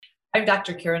I'm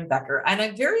Dr. Karen Becker, and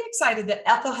I'm very excited that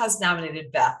Ethel has nominated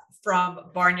Beth from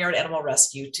Barnyard Animal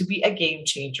Rescue to be a game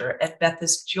changer. And Beth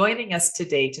is joining us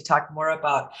today to talk more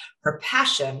about her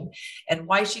passion and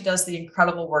why she does the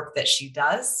incredible work that she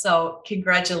does. So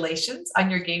congratulations on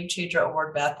your Game Changer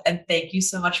Award, Beth, and thank you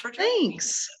so much for joining me.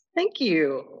 Thanks. Thank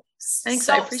you. Thanks.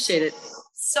 I appreciate it.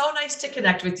 So nice to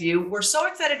connect with you. We're so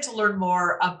excited to learn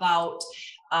more about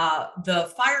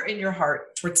the fire in your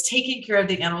heart towards taking care of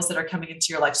the animals that are coming into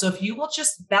your life. So if you will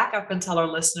just back up and tell our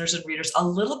listeners and readers a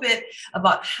little bit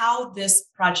about how this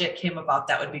project came about,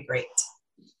 that would be great.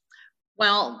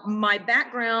 Well, my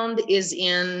background is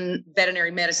in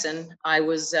veterinary medicine. I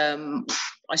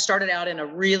started out in a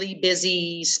really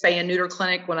busy spay and neuter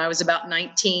clinic when I was about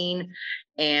 19,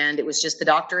 and it was just the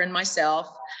doctor and myself.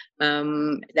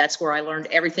 That's where I learned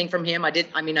everything from him. I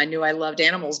knew I loved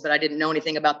animals, but I didn't know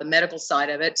anything about the medical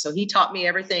side of it. So he taught me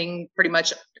everything pretty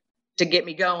much to get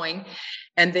me going.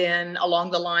 And then along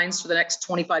the lines for the next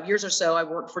 25 years or so, I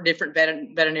worked for different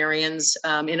veterinarians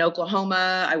in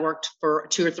Oklahoma. I worked for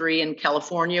 2 or 3 in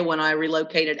California when I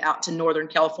relocated out to Northern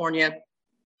California.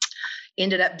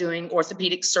 Ended up doing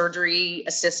orthopedic surgery,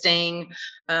 assisting,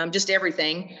 just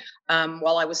everything.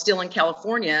 While I was still in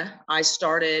California, I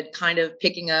started kind of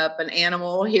picking up an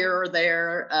animal here or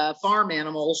there, farm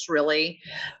animals, really.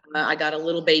 I got a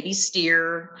little baby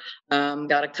steer,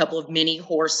 got a couple of mini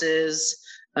horses,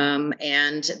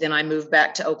 and then I moved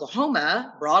back to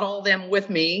Oklahoma, brought all them with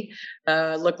me,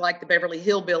 looked like the Beverly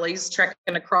Hillbillies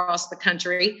trekking across the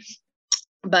country.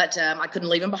 But I couldn't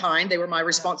leave them behind. They were my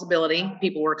responsibility.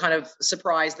 People were kind of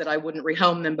surprised that I wouldn't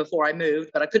rehome them before I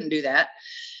moved, but I couldn't do that.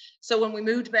 So when we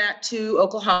moved back to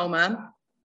Oklahoma,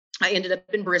 I ended up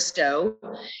in Bristow,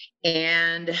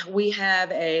 and we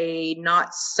have a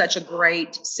not such a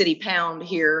great city pound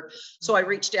here. So I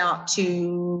reached out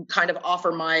to kind of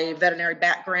offer my veterinary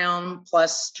background,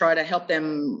 plus try to help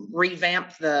them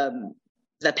revamp the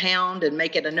pound and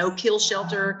make it a no-kill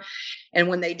shelter. And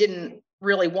when they didn't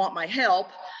really want my help,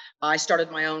 I started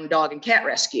my own dog and cat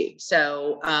rescue.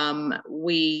 So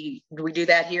we do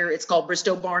that here. It's called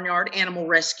Bristow Barnyard Animal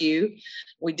Rescue.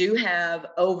 We do have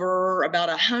over about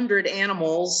 100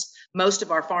 animals. Most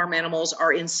of our farm animals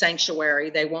are in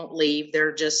sanctuary. They won't leave.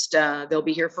 They're just, they'll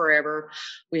be here forever.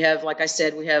 We have, like I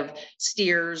said, we have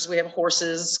steers, we have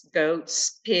horses,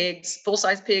 goats, pigs,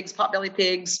 full-size pigs, potbelly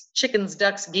pigs, chickens,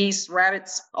 ducks, geese,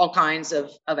 rabbits, all kinds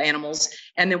of animals.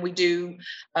 And then we do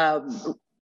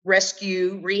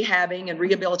rescue, rehabbing, and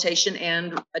rehabilitation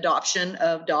and adoption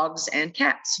of dogs and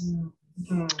cats.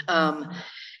 Mm-hmm.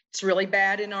 It's really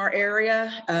bad in our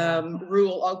area.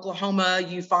 Rural Oklahoma,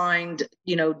 you find,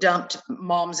 dumped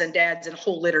moms and dads in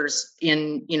whole litters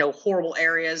in, horrible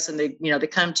areas. And they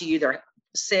come to you, they're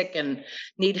sick and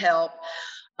need help.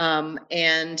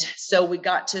 And so we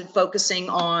got to focusing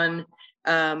on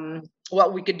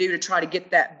what we could do to try to get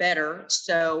that better.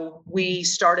 So we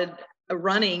started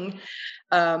running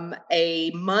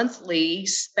a monthly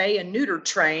spay and neuter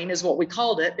train is what we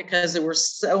called it, because there were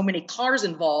so many cars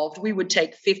involved. We would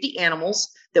take 50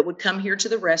 animals that would come here to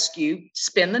the rescue,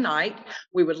 spend the night.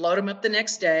 We would load them up the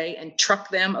next day and truck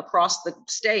them across the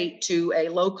state to a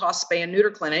low-cost spay and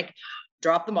neuter clinic,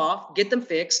 drop them off, get them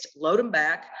fixed, load them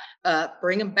back,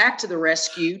 bring them back to the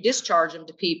rescue, discharge them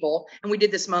to people. And we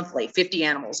did this monthly, 50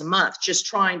 animals a month, just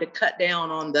trying to cut down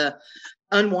on the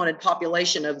unwanted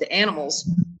population of the animals.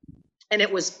 And it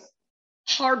was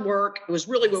hard work. It was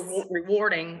really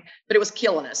rewarding, but it was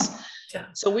killing us. Yeah.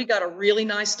 So we got a really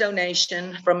nice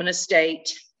donation from an estate,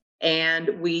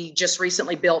 and we just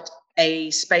recently built a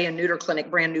spay and neuter clinic,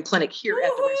 brand new clinic here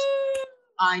at the rescue.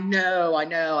 I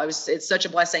know. It's such a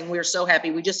blessing. We're so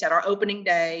happy. We just had our opening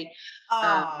day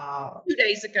 2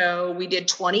 days ago. We did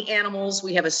 20 animals.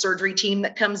 We have a surgery team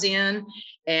that comes in,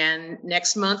 and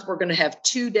next month we're going to have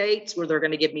 2 dates where they're going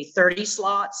to give me 30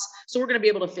 slots. So we're going to be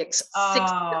able to fix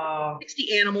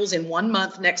 60 animals in 1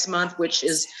 month next month, which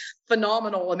is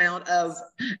phenomenal amount of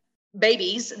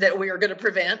babies that we are going to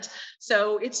prevent.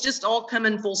 So it's just all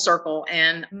coming full circle.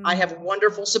 And I have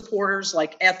wonderful supporters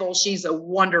like Ethel. She's a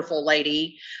wonderful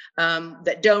lady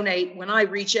that donate. When I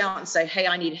reach out and say, hey,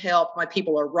 I need help, my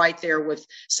people are right there with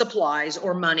supplies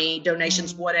or money,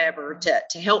 donations, whatever,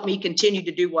 to help me continue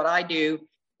to do what I do,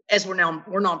 as we're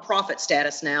nonprofit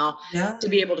status now, to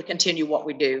be able to continue what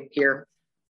we do here.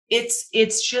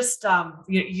 It's just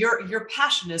your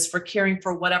passion is for caring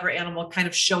for whatever animal kind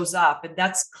of shows up, and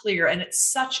that's clear. And it's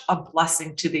such a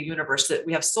blessing to the universe that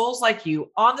we have souls like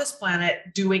you on this planet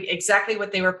doing exactly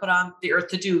what they were put on the earth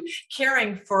to do,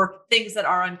 caring for things that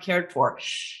are uncared for.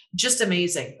 Just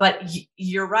amazing. But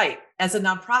you're right. as a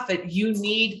nonprofit, you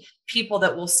need people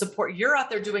that will support. You're out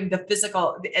there doing the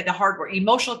physical, the hard work,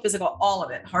 emotional, physical, all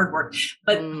of it, hard work.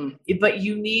 But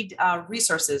you need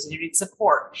resources and you need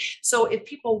support. So if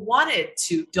people wanted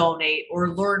to donate or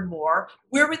learn more,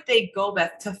 where would they go,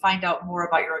 Beth, to find out more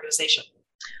about your organization?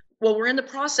 Well, we're in the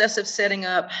process of setting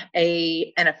up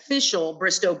an official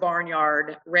Bristow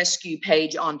Barnyard Rescue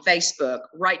page on Facebook.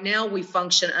 Right now, we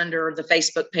function under the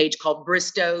Facebook page called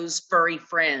Bristow's Furry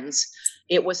Friends.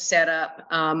 It was set up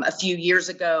a few years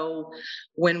ago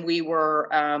when we were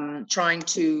trying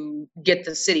to get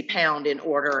the city pound in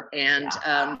order. And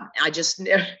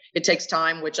it takes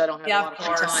time, which I don't have a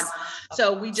lot of time.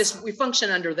 So we function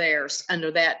under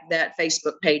that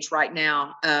Facebook page right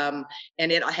now. And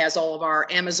it has all of our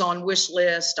Amazon wish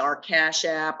list, our Cash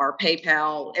App, our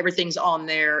PayPal, everything's on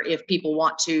there if people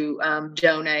want to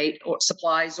donate or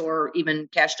supplies or even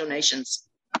cash donations.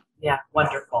 Yeah,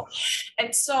 wonderful.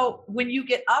 And so when you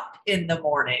get up in the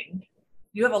morning,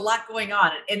 you have a lot going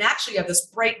on. And actually you have this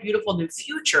bright, beautiful new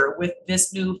future with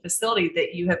this new facility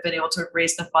that you have been able to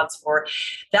raise the funds for.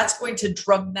 That's going to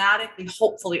dramatically,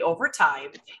 hopefully over time,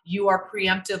 you are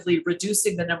preemptively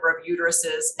reducing the number of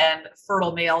uteruses and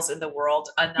fertile males in the world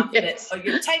enough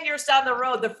that 10 years down the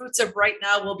road, the fruits of right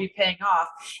now will be paying off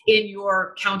in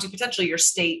your county, potentially your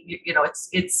state.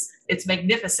 It's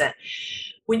magnificent.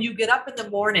 When you get up in the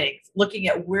morning, looking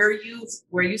at where you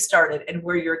started and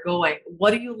where you're going,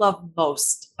 what do you love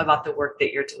most about the work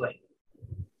that you're doing?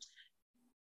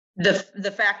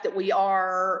 The fact that we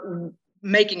are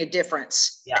making a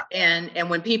difference. Yeah. And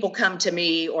when people come to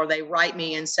me or they write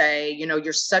me and say,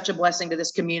 you're such a blessing to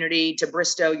this community, to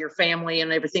Bristow, your family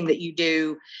and everything that you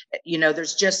do,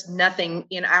 there's just nothing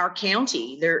in our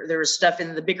county. There's stuff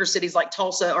in the bigger cities like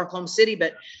Tulsa or Oklahoma City,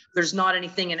 but there's not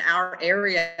anything in our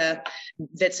area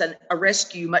that's a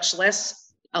rescue, much less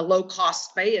a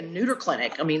low-cost spay and neuter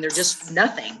clinic. I mean, they're just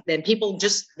nothing. Then people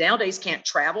just nowadays can't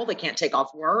travel. They can't take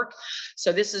off work.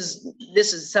 So this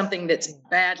is something that's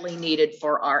badly needed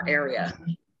for our area.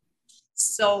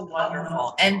 So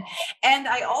wonderful. And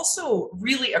I also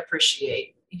really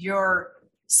appreciate your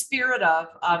spirit of,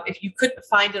 if you couldn't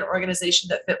find an organization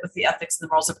that fit with the ethics and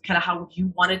the morals of kind of how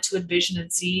you wanted to envision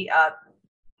and see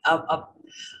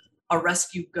a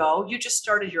rescue go, you just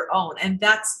started your own. And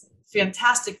that's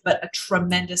fantastic, but a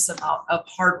tremendous amount of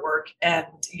hard work. And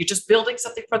you're just building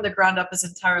something from the ground up is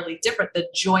entirely different than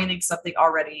joining something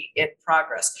already in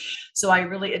progress. So I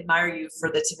really admire you for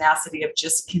the tenacity of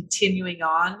just continuing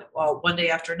on one day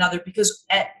after another, because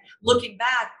looking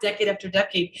back decade after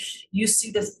decade, you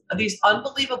see these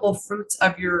unbelievable fruits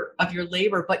of your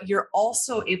labor, but you're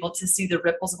also able to see the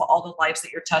ripples of all the lives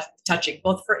that you're touching,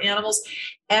 both for animals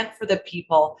and for the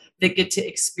people that get to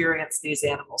experience these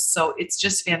animals. So it's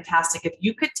just fantastic. If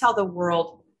you could tell the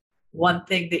world one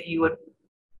thing that you would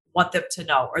want them to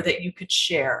know or that you could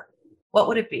share, what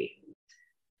would it be?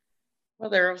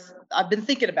 Well, I've been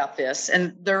thinking about this,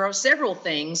 and there are several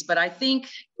things, but I think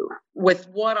with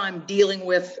what I'm dealing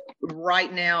with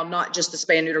right now, not just the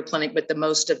spay and neuter clinic, but the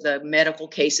most of the medical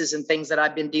cases and things that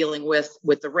I've been dealing with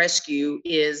the rescue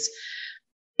is,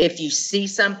 if you see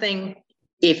something,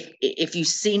 if you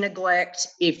see neglect,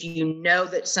 if you know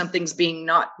that something's being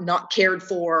not cared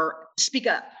for, speak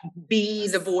up. Be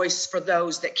the voice for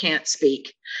those that can't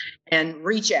speak, and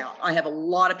reach out. I have a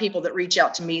lot of people that reach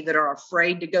out to me that are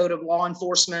afraid to go to law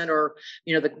enforcement or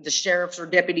the sheriffs or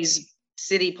deputies,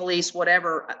 city police,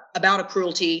 whatever, about a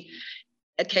cruelty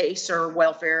a case or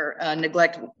welfare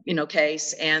neglect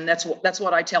case. And that's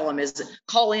what I tell them is,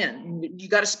 call in. You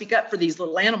got to speak up for these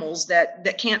little animals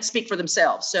that can't speak for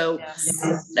themselves. So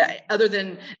other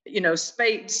than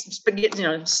spay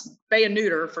and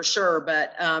neuter for sure,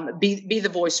 but be the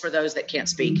voice for those that can't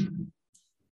speak.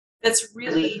 That's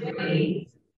really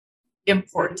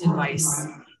important advice.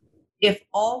 If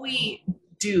all we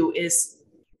do is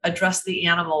address the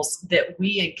animals that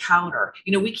we encounter,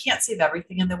 we can't save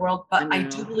everything in the world, but I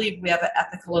do believe we have an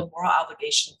ethical and moral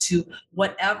obligation to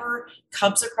whatever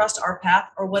comes across our path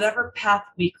or whatever path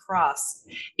we cross.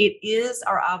 It is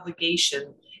our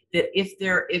obligation that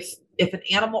if an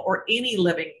animal or any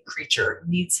living creature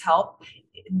needs help,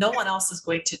 no one else is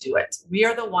going to do it. We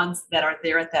are the ones that are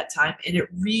there at that time. And it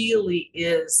really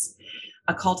is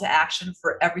a call to action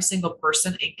for every single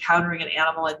person encountering an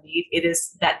animal in need. It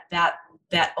is that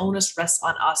onus rests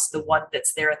on us, the one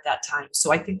that's there at that time.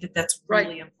 So I think that's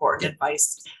really important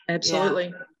advice.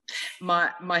 Absolutely. Yeah.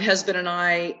 My husband and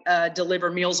I deliver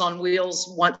Meals on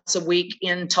Wheels once a week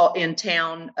in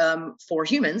town for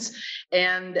humans.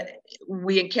 And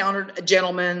we encountered a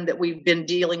gentleman that we've been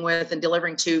dealing with and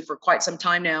delivering to for quite some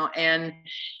time now. And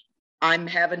I'm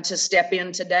having to step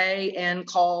in today and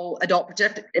call adult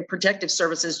protective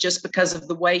services just because of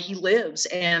the way he lives.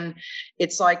 And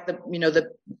it's like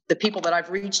the people that I've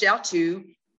reached out to,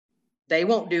 they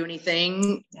won't do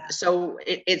anything. Yeah. So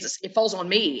it falls on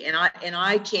me, and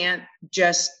I can't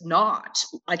just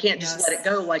let it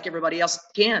go like everybody else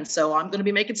can. So I'm going to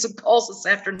be making some calls this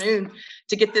afternoon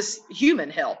to get this human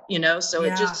help, so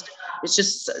it's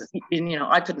just,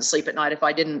 I couldn't sleep at night if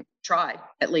I didn't try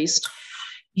at least.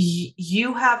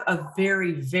 You have a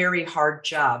very, very hard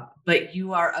job, but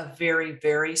you are a very,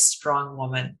 very strong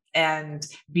woman. And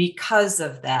because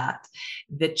of that,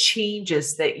 the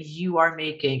changes that you are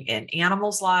making in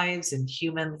animals' lives, in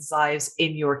humans' lives,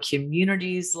 in your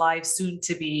community's lives, soon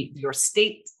to be your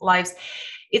state lives,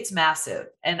 it's massive.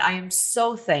 And I am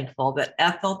so thankful that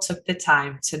Ethel took the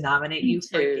time to nominate you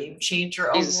for a Game Changer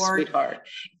She's Award. A sweetheart.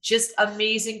 Just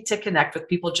amazing to connect with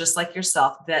people just like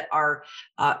yourself that are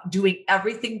doing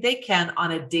everything they can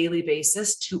on a daily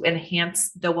basis to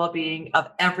enhance the well-being of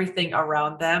everything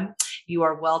around them. You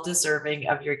are well deserving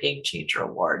of your Game Changer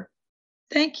Award.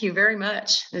 Thank you very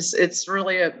much. It's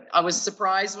really I was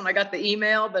surprised when I got the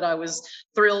email, but I was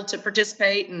thrilled to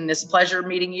participate, and it's a pleasure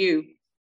meeting you.